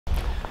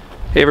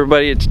Hey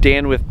everybody, it's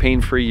Dan with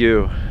Pain For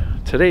You.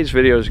 Today's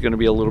video is going to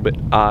be a little bit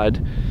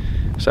odd,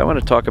 so I want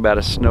to talk about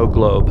a snow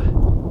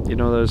globe. You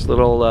know those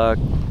little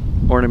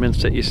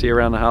ornaments that you see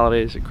around the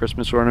holidays, the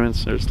Christmas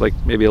ornaments? There's like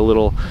maybe a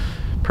little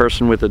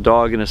person with a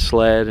dog in a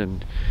sled,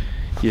 and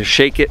you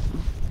shake it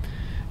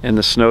and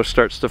the snow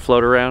starts to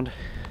float around.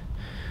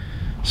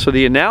 So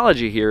the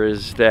analogy here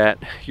is that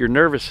your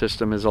nervous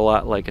system is a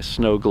lot like a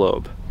snow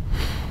globe.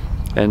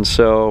 And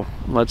so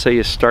let's say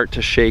you start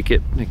to shake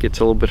it, it gets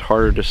a little bit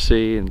harder to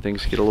see and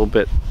things get a little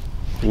bit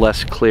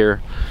less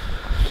clear.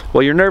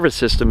 Well, your nervous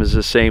system is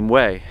the same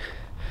way.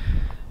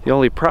 The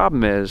only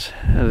problem is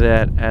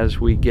that as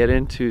we get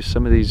into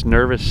some of these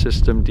nervous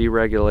system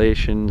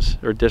deregulations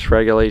or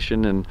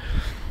dysregulation and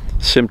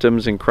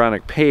symptoms and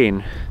chronic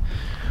pain,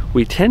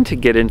 we tend to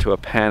get into a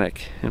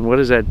panic. And what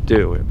does that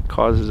do? It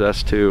causes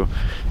us to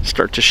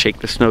start to shake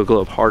the snow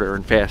globe harder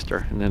and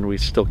faster, and then we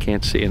still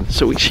can't see, and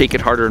so we shake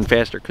it harder and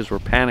faster because we're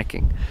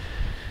panicking.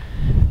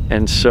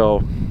 And so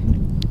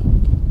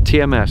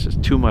TMS is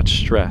too much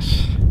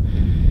stress.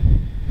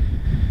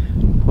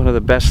 One of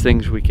the best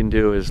things we can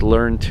do is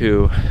learn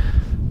to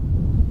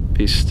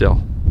be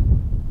still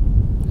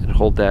and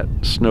hold that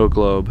snow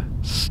globe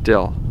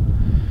still,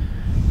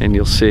 and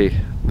you'll see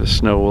the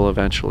snow will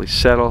eventually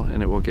settle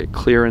and it will get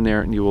clear in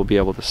there and you will be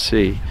able to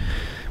see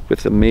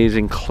with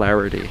amazing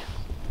clarity.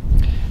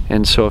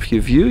 And so if you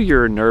view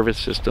your nervous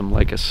system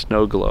like a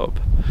snow globe,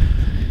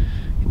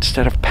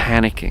 instead of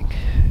panicking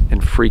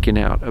and freaking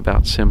out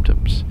about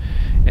symptoms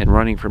and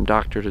running from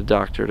doctor to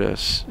doctor to,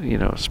 you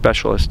know,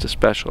 specialist to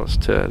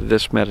specialist, to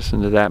this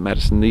medicine to that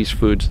medicine, these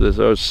foods to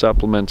those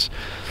supplements,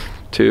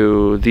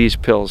 to these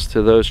pills,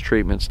 to those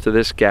treatments, to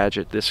this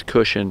gadget, this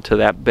cushion, to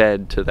that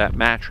bed, to that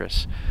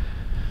mattress,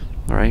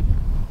 all right?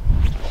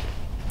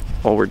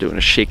 All we're doing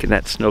is shaking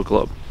that snow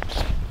globe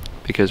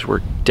because we're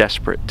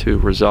desperate to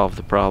resolve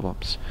the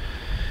problems.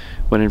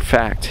 When in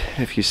fact,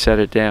 if you set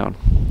it down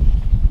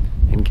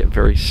and get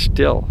very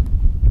still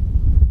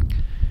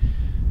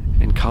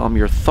and calm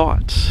your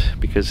thoughts,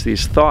 because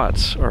these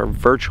thoughts are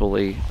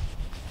virtually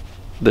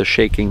the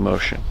shaking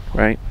motion,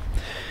 right?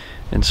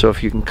 And so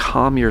if you can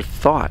calm your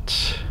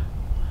thoughts,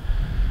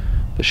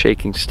 the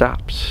shaking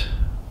stops.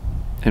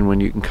 And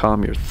when you can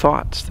calm your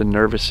thoughts, the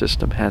nervous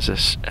system has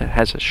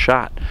a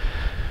shot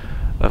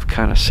of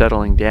kind of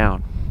settling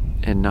down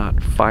and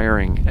not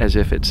firing as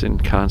if it's in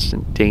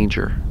constant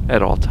danger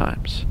at all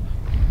times.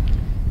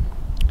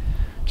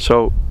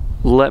 So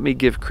let me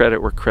give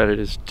credit where credit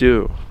is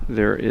due.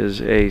 There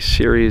is a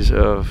series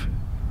of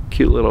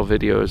cute little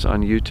videos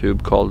on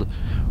YouTube called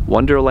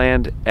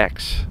Wonderland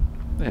X,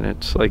 and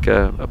it's like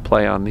a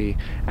play on the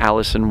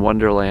Alice in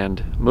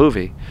Wonderland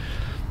movie,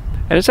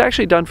 and it's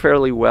actually done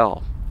fairly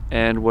well.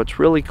 And what's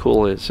really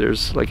cool is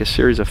there's like a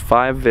series of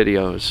 5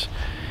 videos,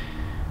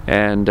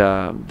 and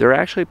they're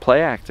actually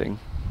play acting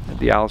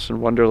the Alice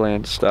in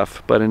Wonderland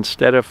stuff, but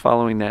instead of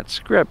following that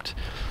script,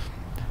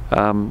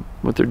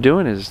 what they're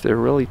doing is they're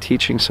really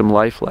teaching some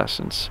life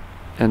lessons.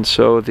 And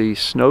so the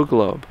snow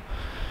globe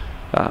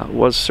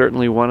was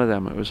certainly one of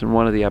them. It was in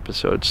one of the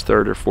episodes,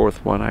 3rd or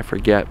 4th one, I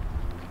forget.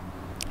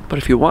 But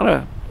if you want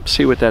to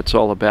see what that's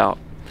all about,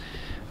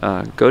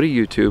 go to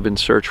YouTube and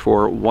search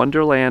for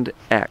Wonderland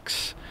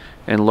X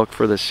and look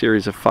for this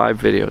series of 5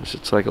 videos.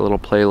 It's like a little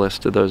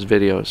playlist of those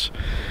videos.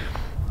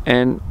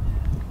 And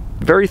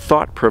very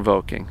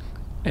thought-provoking.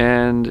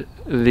 And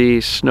the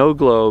snow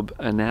globe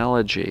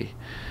analogy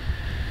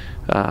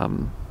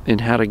in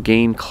how to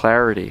gain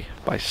clarity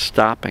by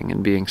stopping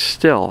and being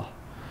still,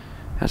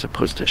 as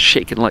opposed to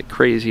shaking like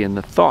crazy, and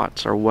the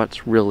thoughts are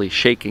what's really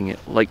shaking it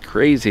like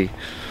crazy,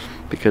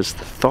 because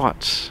the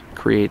thoughts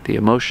create the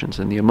emotions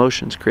and the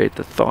emotions create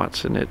the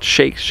thoughts, and it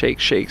shakes,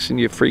 shakes, shakes, and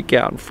you freak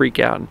out,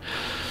 and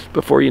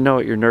before you know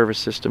it, your nervous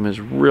system is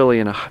really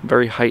in a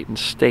very heightened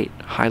state,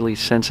 highly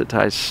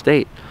sensitized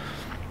state.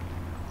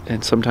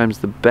 And sometimes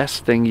the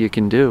best thing you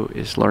can do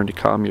is learn to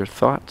calm your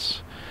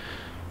thoughts.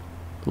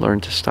 Learn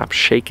to stop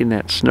shaking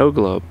that snow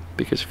globe,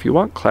 because if you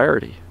want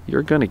clarity,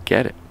 you're going to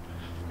get it.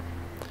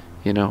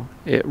 You know,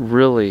 it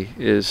really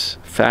is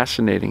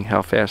fascinating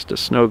how fast a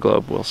snow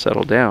globe will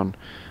settle down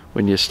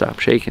when you stop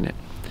shaking it.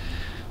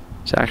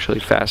 It's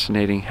actually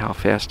fascinating how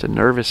fast a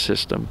nervous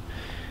system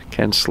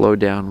can slow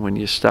down when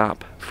you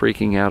stop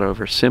freaking out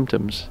over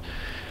symptoms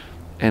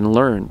and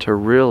learn to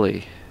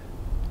really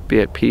be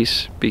at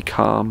peace, be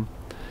calm,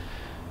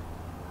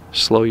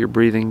 slow your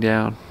breathing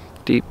down,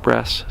 deep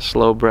breaths,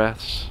 slow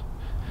breaths.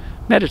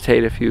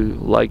 Meditate if you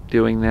like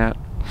doing that.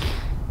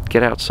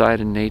 Get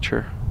outside in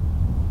nature.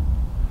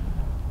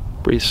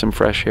 Breathe some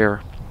fresh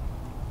air.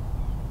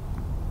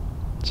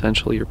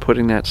 Essentially, you're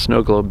putting that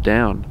snow globe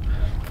down,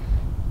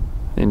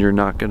 and you're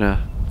not going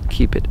to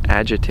keep it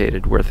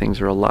agitated where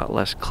things are a lot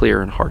less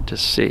clear and hard to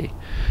see.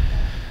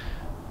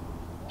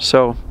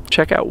 So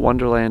check out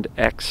Wonderland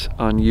X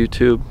on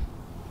YouTube.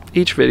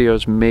 Each video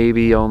is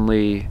maybe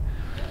only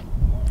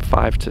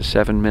 5 to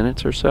 7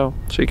 minutes or so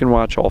you can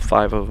watch all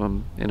 5 of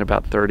them in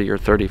about 30 or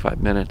 35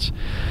 minutes.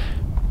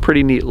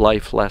 Pretty neat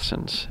life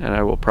lessons, and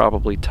I will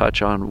probably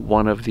touch on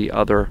one of the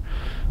other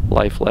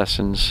life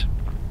lessons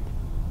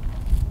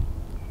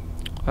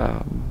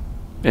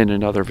in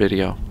another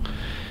video.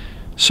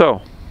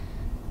 So,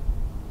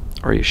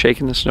 are you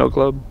shaking the snow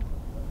globe?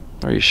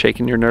 Are you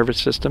shaking your nervous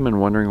system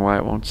and wondering why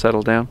it won't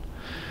settle down?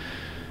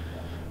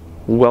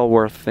 Well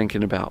worth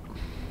thinking about.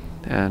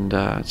 And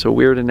it's a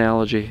weird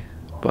analogy,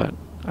 but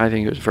I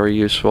think it was very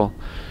useful.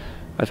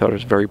 I thought it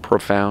was very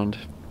profound,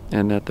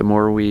 and that the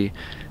more we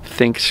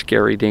think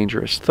scary,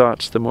 dangerous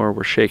thoughts, the more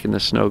we're shaking the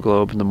snow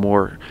globe and the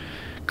more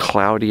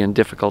cloudy and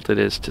difficult it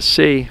is to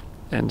see.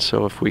 And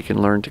so if we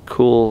can learn to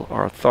cool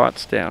our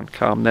thoughts down,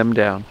 calm them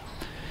down,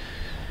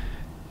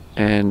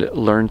 and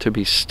learn to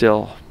be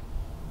still,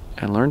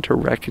 and learn to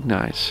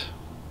recognize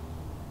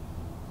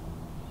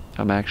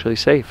I'm actually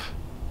safe.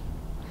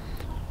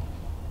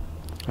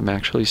 I'm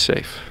actually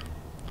safe.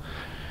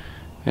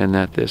 And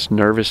that this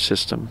nervous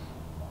system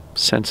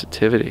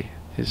sensitivity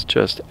is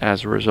just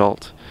as a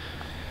result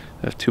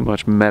of too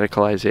much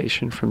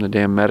medicalization from the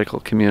damn medical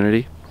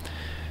community,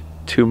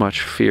 too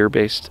much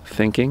fear-based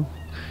thinking,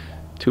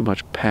 too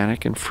much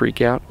panic and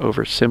freak out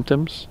over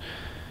symptoms,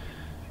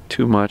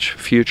 too much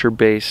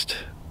future-based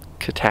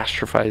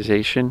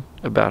catastrophization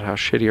about how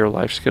shitty our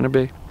life's going to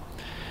be.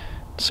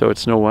 So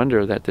it's no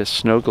wonder that this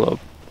snow globe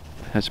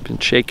has been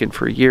shaken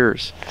for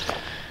years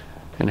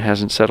and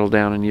hasn't settled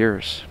down in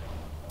years.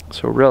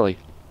 So really,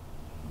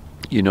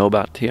 you know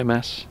about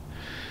TMS.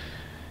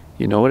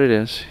 You know what it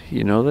is.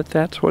 You know that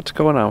that's what's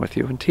going on with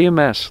you. And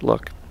TMS,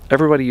 look,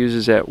 everybody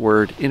uses that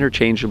word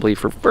interchangeably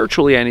for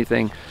virtually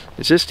anything.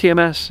 Is this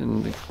TMS?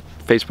 And the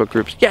Facebook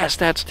groups, yes,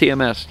 that's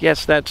TMS.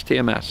 Yes, that's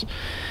TMS.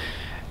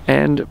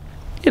 And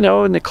you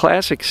know, in the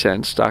classic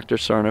sense, Dr.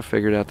 Sarno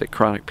figured out that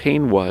chronic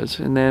pain was,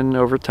 and then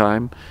over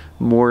time,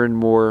 more and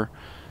more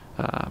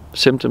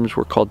symptoms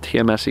were called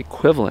TMS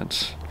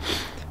equivalents.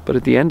 But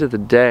at the end of the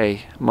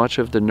day, much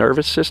of the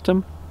nervous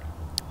system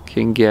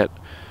can get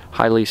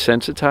highly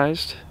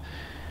sensitized.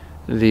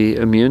 The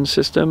immune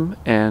system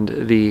and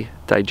the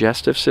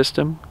digestive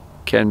system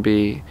can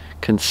be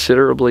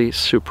considerably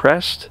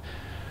suppressed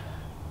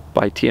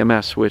by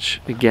TMS, which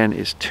again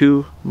is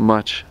too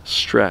much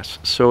stress.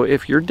 So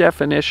if your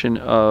definition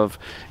of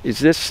is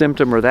this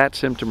symptom or that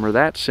symptom or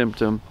that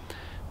symptom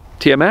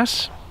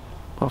TMS,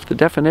 well, if the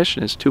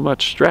definition is too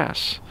much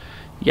stress,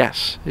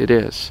 yes, it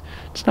is.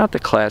 It's not the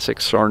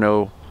classic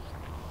Sarno,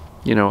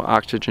 you know,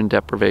 oxygen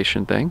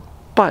deprivation thing,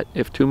 but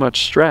if too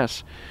much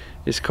stress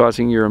is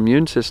causing your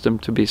immune system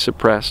to be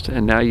suppressed,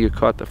 and now you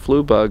caught the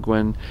flu bug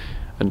when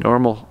a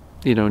normal,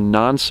 you know,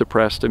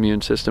 non-suppressed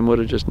immune system would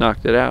have just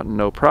knocked it out and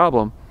no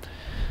problem.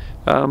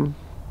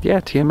 Yeah,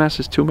 TMS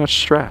is too much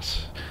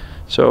stress.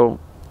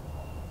 So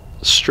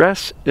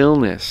stress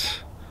illness,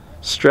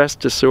 stress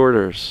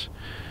disorders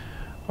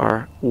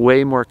are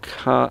way more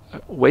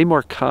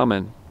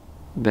common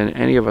than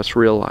any of us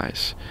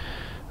realize.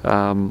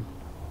 And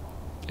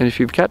if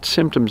you've got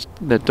symptoms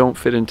that don't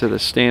fit into the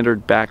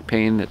standard back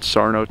pain that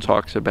Sarno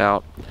talks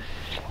about,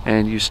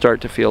 and you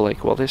start to feel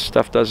like, well, this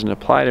stuff doesn't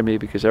apply to me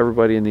because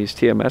everybody in these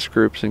TMS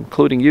groups,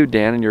 including you,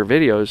 Dan, in your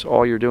videos,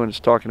 all you're doing is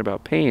talking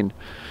about pain.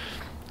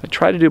 I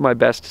try to do my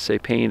best to say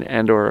pain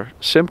and or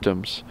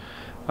symptoms,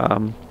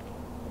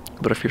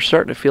 but if you're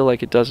starting to feel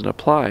like it doesn't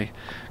apply,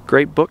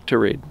 great book to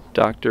read,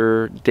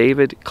 Dr.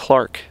 David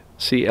Clarke,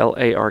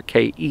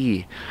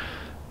 C-L-A-R-K-E.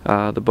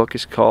 The book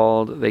is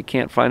called They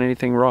Can't Find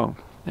Anything Wrong,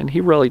 and he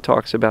really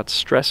talks about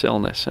stress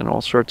illness and all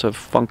sorts of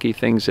funky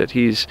things that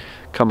he's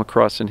come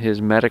across in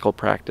his medical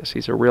practice.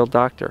 He's a real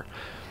doctor,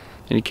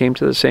 and he came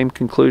to the same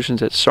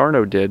conclusions that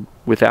Sarno did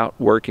without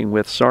working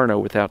with Sarno,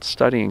 without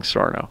studying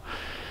Sarno.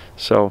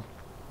 So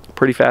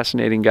pretty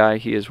fascinating guy.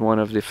 He is one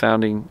of the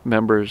founding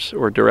members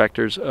or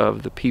directors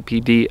of the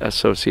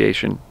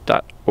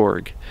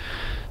ppdassociation.org.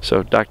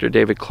 So Dr.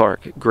 David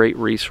Clarke, great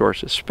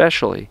resource,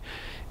 especially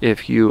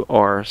if you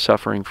are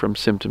suffering from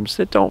symptoms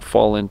that don't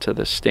fall into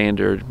the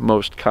standard,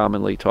 most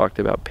commonly talked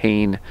about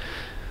pain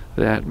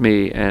that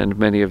me and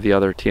many of the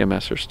other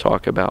TMSers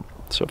talk about.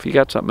 So if you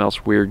got something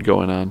else weird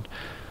going on,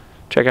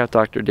 check out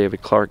Dr.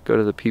 David Clarke. Go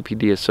to the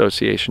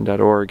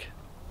ppdassociation.org.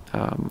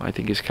 I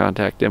think his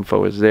contact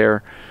info is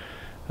there.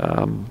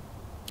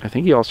 I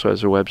think he also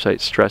has a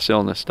website,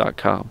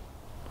 stressillness.com,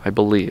 I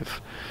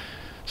believe.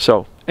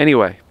 So,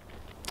 anyway,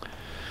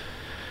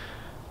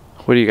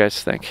 what do you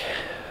guys think?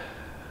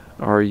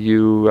 Are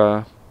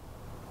you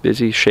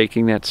busy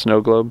shaking that snow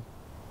globe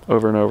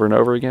over and over and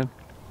over again?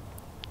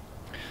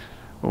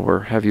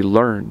 Or have you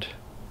learned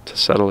to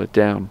settle it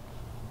down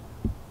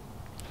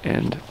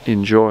and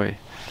enjoy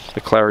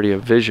the clarity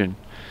of vision,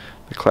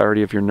 the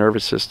clarity of your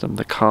nervous system,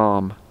 the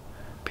calm,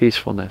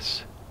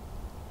 peacefulness?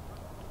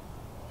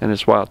 And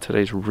it's wild,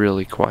 today's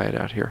really quiet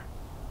out here.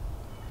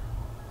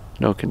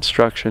 No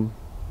construction,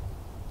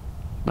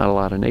 not a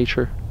lot of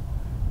nature,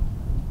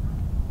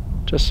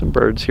 just some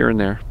birds here and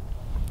there.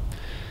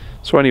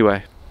 So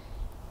anyway,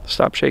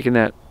 stop shaking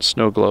that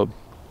snow globe.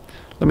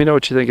 Let me know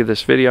what you think of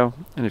this video,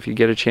 and if you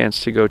get a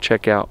chance to go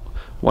check out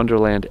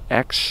Wonderland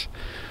X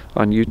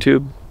on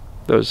YouTube,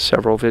 those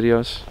several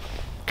videos,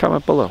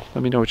 comment below.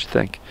 Let me know what you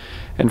think.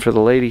 And for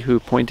the lady who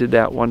pointed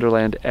that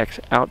Wonderland X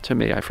out to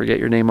me, I forget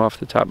your name off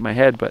the top of my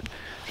head, but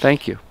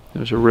thank you. It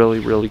was a really,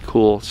 really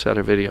cool set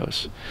of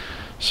videos.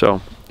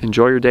 So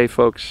enjoy your day,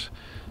 folks.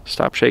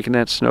 Stop shaking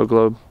that snow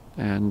globe,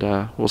 and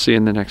we'll see you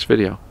in the next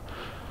video.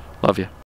 Love you.